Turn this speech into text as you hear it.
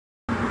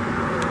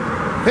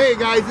Hey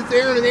guys, it's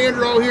Aaron and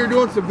Andrew out here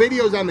doing some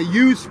videos on the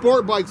used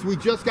sport bikes we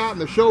just got in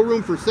the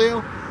showroom for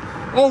sale.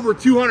 Over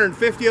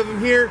 250 of them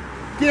here.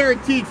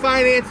 Guaranteed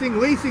financing,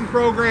 leasing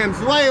programs,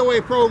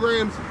 layaway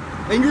programs,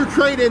 and your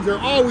trade-ins are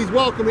always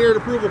welcome here at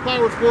Approval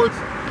Power Sports.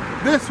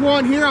 This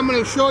one here I'm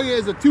going to show you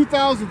is a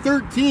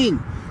 2013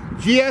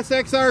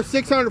 GSX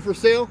R600 for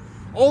sale.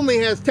 Only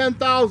has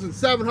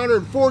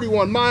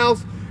 10,741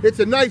 miles. It's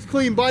a nice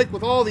clean bike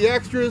with all the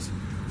extras.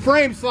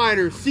 Frame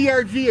sliders,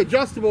 CRG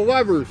adjustable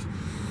levers,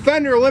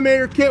 fender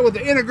eliminator kit with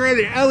the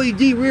integrated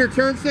LED rear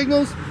turn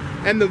signals,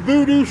 and the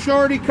Voodoo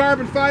Shorty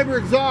carbon fiber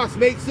exhaust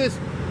makes this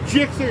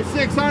Gixxer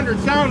 600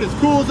 sound as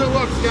cool as it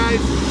looks, guys.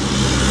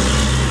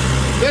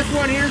 This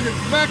one here is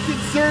inspected,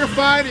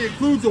 certified. It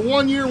includes a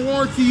 1-year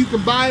warranty. You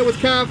can buy it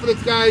with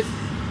confidence, guys.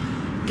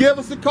 Give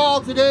us a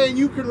call today and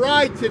you can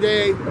ride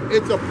today.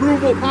 It's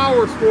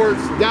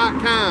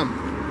ApprovalPowersports.com.